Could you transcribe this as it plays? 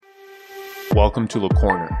Welcome to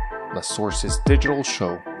LeCorner, La Source's digital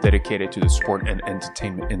show dedicated to the sport and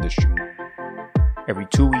entertainment industry. Every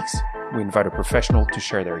 2 weeks, we invite a professional to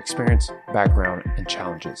share their experience, background, and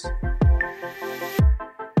challenges.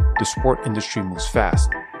 The sport industry moves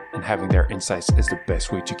fast, and having their insights is the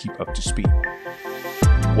best way to keep up to speed.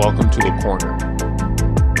 Welcome to LeCorner.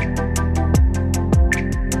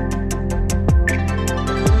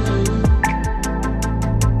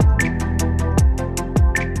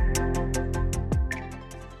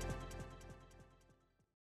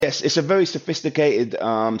 Yes, it's a very sophisticated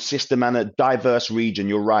system and a diverse region.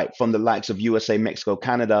 You're right, from the likes of USA, Mexico,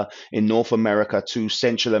 Canada, in North America to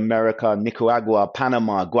Central America, Nicaragua,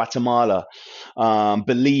 Panama, Guatemala,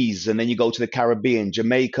 Belize, and then you go to the Caribbean,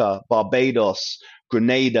 Jamaica, Barbados,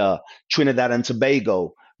 Grenada, Trinidad and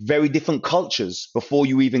Tobago. Very different cultures before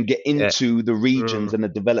you even get Yeah. into the regions and the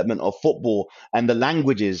development of football and the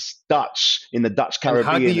languages, Dutch in the Dutch And how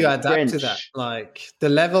do Caribbean you and adapt to that? French. Like the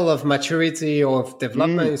level of maturity or of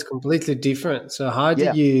development Mm, is completely different. So how do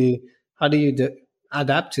yeah. you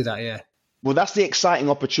adapt to that? Yeah. Well, that's the exciting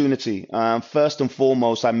opportunity. First and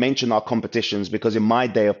foremost, I mentioned our competitions because in my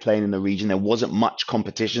day of playing in the region, there wasn't much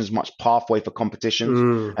competitions, much pathway for competitions.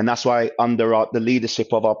 Mm, And that's why under the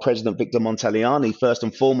leadership of our president, Victor Montaliani, first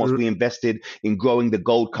and foremost, mm, we invested in growing the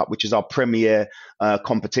Gold Cup, which is our premier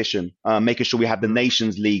competition, making sure we have the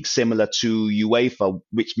Nations League similar to UEFA,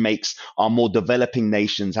 which makes our more developing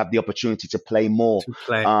nations have the opportunity to play more. to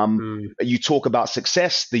play. Um, Mm, you talk about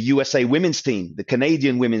success, the USA women's team, the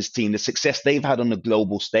Canadian women's team, the success they've had on the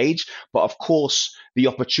global stage, but of course, the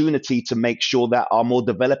opportunity to make sure that our more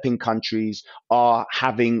developing countries are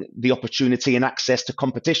having the opportunity and access to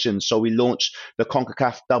competition. So we launched the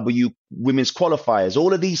CONCACAF W women's qualifiers.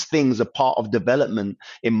 All of these things are part of development,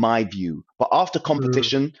 in my view. But after mm,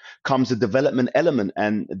 competition comes the development element,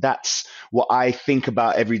 and that's what I think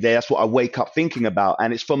about every day. That's what I wake up thinking about.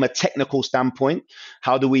 And it's from a technical standpoint.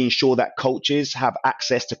 How do we ensure that coaches have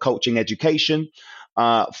access to coaching education?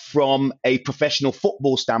 From a professional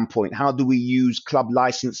football standpoint, how do we use club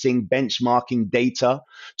licensing, benchmarking data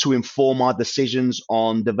to inform our decisions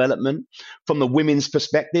on development? From the women's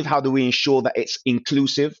perspective, how do we ensure that it's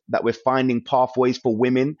inclusive, that we're finding pathways for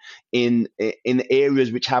women in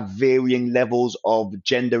areas which have varying levels of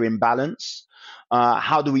gender imbalance?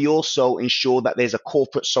 How do we also ensure that there's a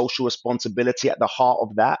corporate social responsibility at the heart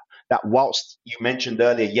of that? That whilst you mentioned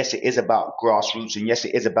earlier, yes, it is about grassroots and yes,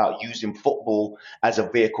 it is about using football as a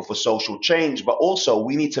vehicle for social change, but also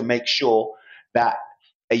we need to make sure that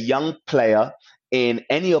a young player in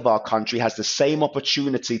any of our country has the same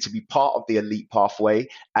opportunity to be part of the elite pathway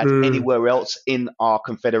as mm. anywhere else in our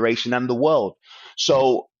confederation and the world.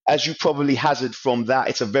 So, as you probably hazard from that,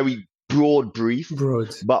 it's a very broad brief,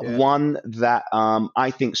 Broad. but Yeah. one that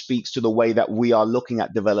I think speaks to the way that we are looking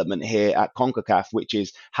at development here at CONCACAF, which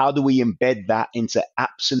is how do we embed that into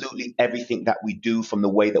absolutely everything that we do, from the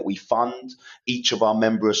way that we fund each of our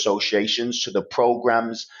member associations to the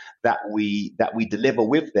programs that we deliver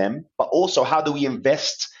with them, but also how do we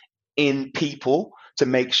invest in people to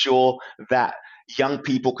make sure that young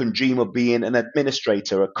people can dream of being an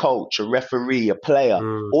administrator, a coach, a referee, a player.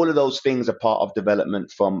 Mm. All of those things are part of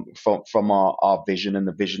development from our vision and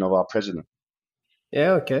the vision of our president.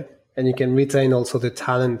 Yeah. Okay. And you can retain also the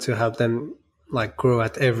talent to help them like grow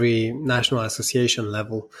at every national association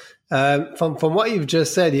level. From what you've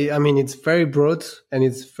just said, I mean, it's very broad and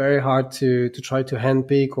it's very hard to try to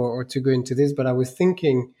handpick or to go into this. But I was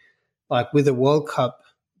thinking, like with the World Cup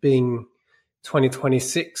being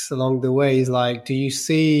 2026 along the way, is like, do you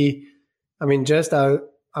see? I mean,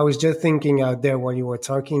 I was just thinking out there while you were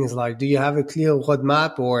talking. Is like, do you have a clear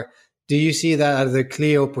roadmap, or do you see that as a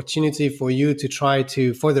clear opportunity for you to try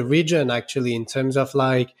to for the region actually in terms of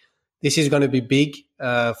like this is going to be big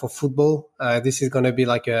for football. This is going to be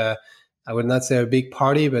like I would not say a big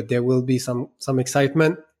party, but there will be some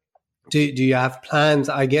excitement. Do you have plans?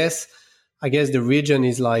 I guess the region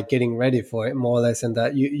is like getting ready for it more or less, and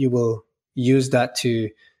that you will use that to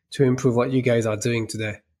improve what you guys are doing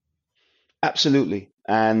today. Absolutely.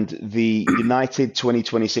 And the United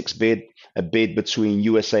 2026 bid, a bid between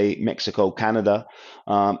USA, Mexico, Canada,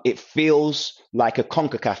 it feels like a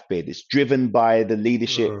CONCACAF bid. It's driven by the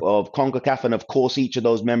leadership Mm, of CONCACAF and, of course, each of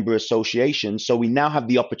those member associations. So we now have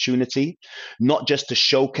the opportunity not just to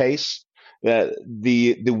showcase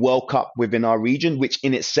the World Cup within our region, which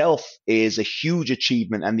in itself is a huge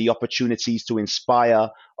achievement, and the opportunities to inspire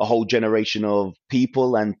a whole generation of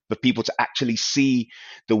people and for people to actually see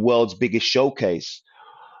the world's biggest showcase.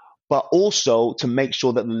 but also to make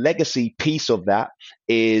sure that the legacy piece of that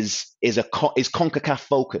is CONCACAF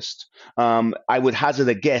focused. I would hazard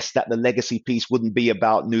a guess that the legacy piece wouldn't be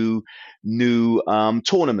about new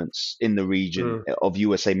tournaments in the region of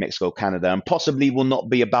USA, Mexico, Canada, and possibly will not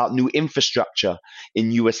be about new infrastructure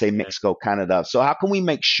in USA, Mexico, Canada. So how can we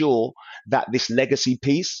make sure that this legacy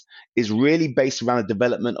piece is really based around the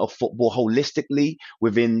development of football holistically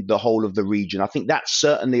within the whole of the region? I think that's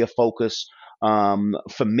certainly a focus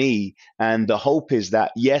for me. And the hope is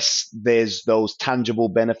that, yes, there's those tangible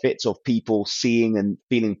benefits of people seeing and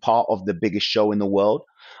feeling part of the biggest show in the world.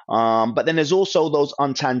 But then there's also those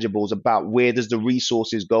untangibles about where does the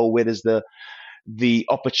resources go? Where does the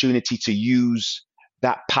opportunity to use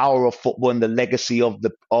that power of football and the legacy of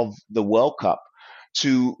the World Cup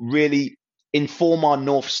to really inform our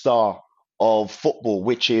North Star of football,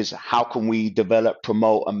 which is how can we develop,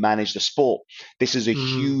 promote, and manage the sport? This is a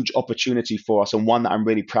huge opportunity for us, and one that I'm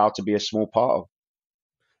really proud to be a small part of.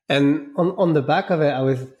 And on the back of it,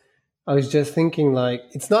 I was just thinking, like,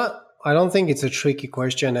 it's not. I don't think it's a tricky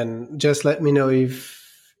question, and just let me know if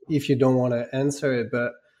you don't want to answer it.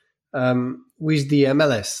 But with the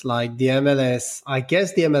MLS, I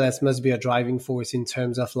guess the MLS must be a driving force in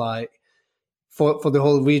terms of like. For the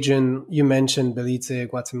whole region, you mentioned Belize,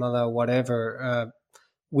 Guatemala, whatever.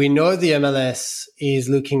 We know the MLS is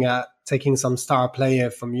looking at taking some star player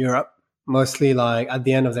from Europe, mostly like at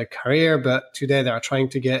the end of their career. But today they are trying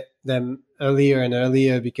to get them earlier and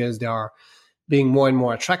earlier because they are being more and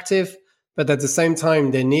more attractive. But at the same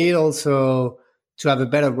time, they need also to have a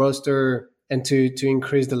better roster and to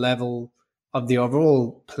increase the level of the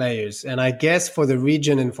overall players. And I guess for the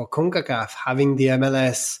region and for CONCACAF, having the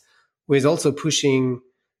MLS who is also pushing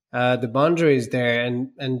the boundaries there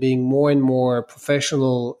and being more and more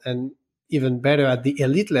professional and even better at the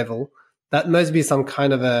elite level, that must be some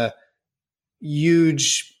kind of a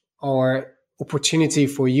huge or opportunity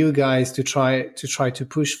for you guys to try to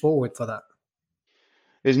push forward for that.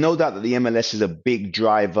 There's no doubt that the MLS is a big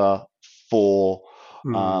driver for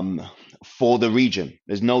the region.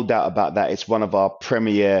 There's no doubt about that. It's one of our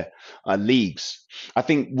premier leagues. I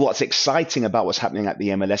think what's exciting about what's happening at the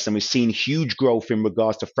MLS, and we've seen huge growth in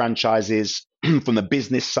regards to franchises from the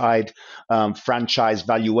business side, franchise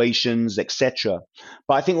valuations, etc.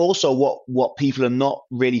 But I think also what people are not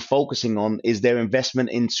really focusing on is their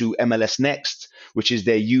investment into MLS Next, which is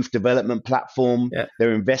their youth development platform,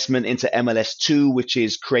 their investment into MLS 2, which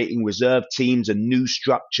is creating reserve teams and new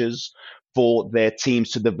structures for their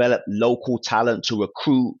teams to develop local talent, to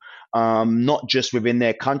recruit, not just within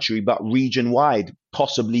their country, but region-wide,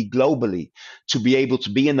 possibly globally, to be able to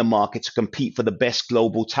be in the market to compete for the best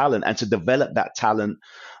global talent and to develop that talent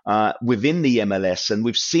within the MLS. And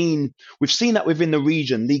we've seen that within the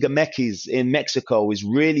region. Liga MX in Mexico is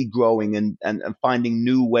really growing and finding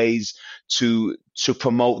new ways to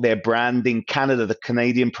promote their brand. In Canada, the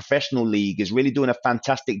Canadian Professional League is really doing a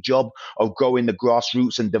fantastic job of growing the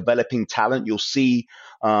grassroots and developing talent. You'll see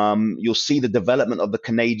the development of the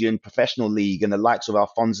Canadian Professional League and the likes of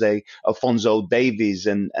Alfonso Davies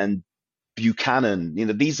and Buchanan.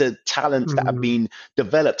 These are talents that have been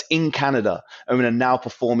developed in Canada and are now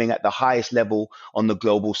performing at the highest level on the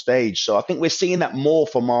global stage. So I think we're seeing that more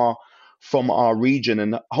from our region,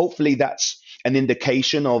 and hopefully that's an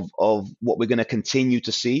indication of what we're going to continue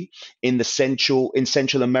to see in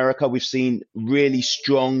Central America. We've seen really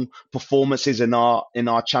strong performances in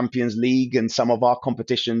our Champions League and some of our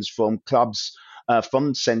competitions from clubs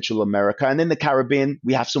from Central America. And in the Caribbean,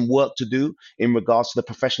 we have some work to do in regards to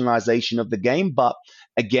the professionalization of the game. But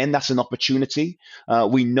again, that's an opportunity.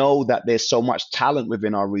 We know that there's so much talent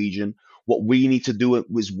within our region. What we need to do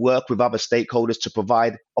is work with other stakeholders to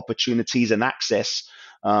provide opportunities and access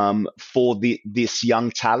for this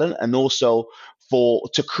young talent, and also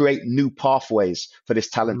to create new pathways for this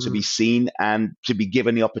talent to be seen and to be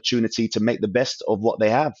given the opportunity to make the best of what they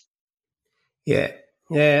have. Yeah.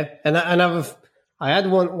 And I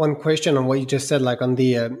had one question on what you just said, like on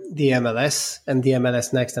the MLS and the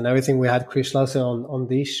MLS Next and everything. We had Chris Lasser on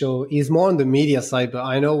this show. He's more on the media side, but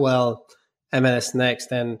I know well MLS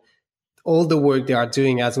Next and all the work they are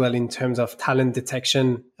doing as well in terms of talent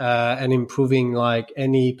detection and improving like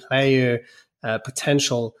any player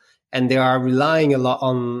potential. And they are relying a lot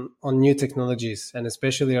on new technologies and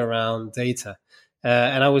especially around data.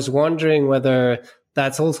 And I was wondering whether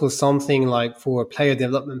that's also something like for player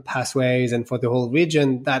development pathways and for the whole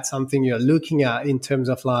region, that's something you're looking at in terms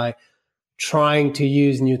of like trying to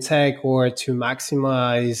use new tech or to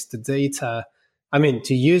maximize the data. I mean,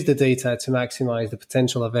 to use the data to maximize the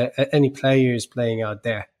potential of any players playing out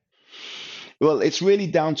there. Well, it's really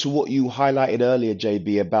down to what you highlighted earlier,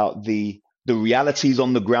 JB, about the the realities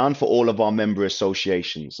on the ground for all of our member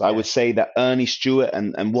associations. I would say that Ernie Stewart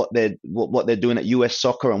and what they're doing at US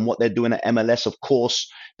Soccer and what they're doing at MLS, of course,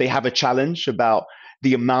 they have a challenge about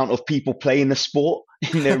the amount of people playing the sport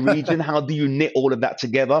in their region. How do you knit all of that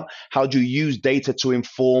together? How do you use data to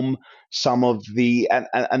inform some of the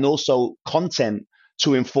and also content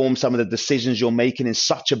to inform some of the decisions you're making in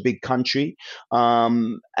such a big country?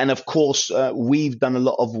 And of course, we've done a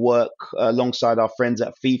lot of work alongside our friends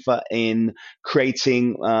at FIFA in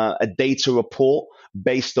creating a data report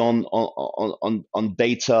based on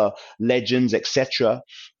data legends, etc.,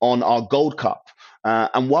 on our Gold Cup.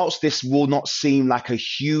 And whilst this will not seem like a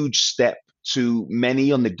huge step to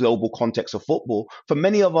many on the global context of football, for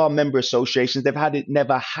many of our member associations, they've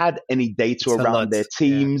never had any data around their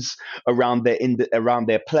teams, around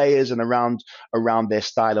their players, and around their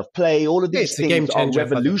style of play. All of these things are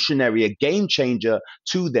revolutionary, a game changer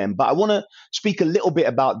to them. But I want to speak a little bit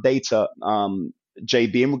about data,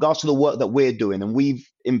 JB, in regards to the work that we're doing. And we've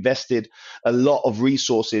invested a lot of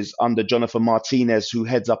resources under Jonathan Martinez, who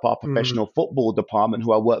heads up our professional football department,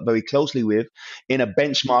 who I work very closely with, in a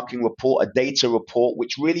benchmarking report, a data report,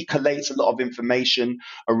 which really collates a lot of information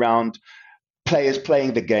around players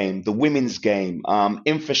playing the game, the women's game,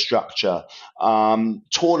 infrastructure,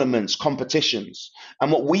 tournaments, competitions.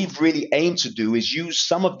 And what we've really aimed to do is use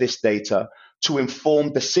some of this data to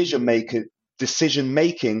inform decision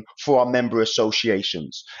making for our member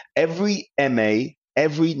associations. Every MA,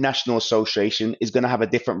 every national association is going to have a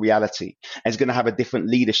different reality, and it's going to have a different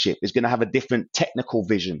leadership, it's going to have a different technical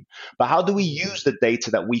vision. But how do we use the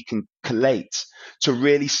data that we can collate to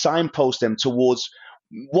really signpost them towards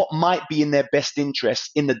what might be in their best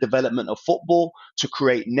interest in the development of football, to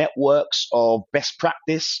create networks of best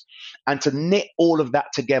practice, and to knit all of that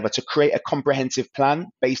together to create a comprehensive plan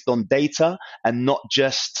based on data and not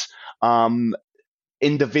just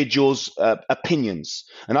individuals' opinions.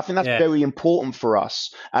 And I think that's very important for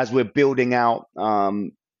us as we're building out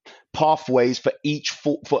pathways for each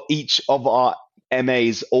of our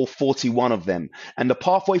MAs, all 41 of them. And the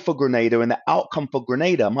pathway for Grenada and the outcome for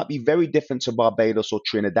Grenada might be very different to Barbados or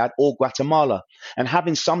Trinidad or Guatemala. And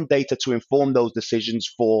having some data to inform those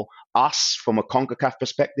decisions for us from a CONCACAF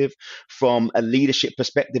perspective, from a leadership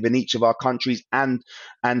perspective in each of our countries, and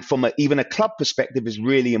from even a club perspective is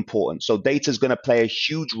really important. So data is going to play a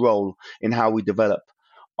huge role in how we develop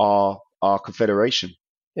our confederation.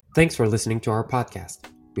 Thanks for listening to our podcast.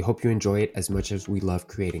 We hope you enjoy it as much as we love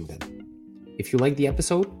creating them. If you like the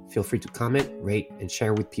episode, feel free to comment, rate, and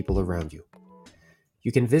share with people around you.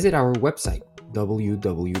 You can visit our website,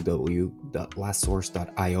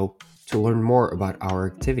 www.lastsource.io, to learn more about our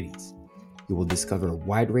activities. You will discover a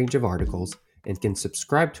wide range of articles and can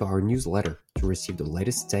subscribe to our newsletter to receive the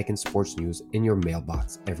latest tech and sports news in your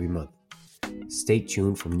mailbox every month. Stay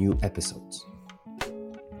tuned for new episodes.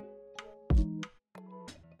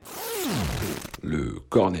 Le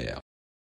Corner.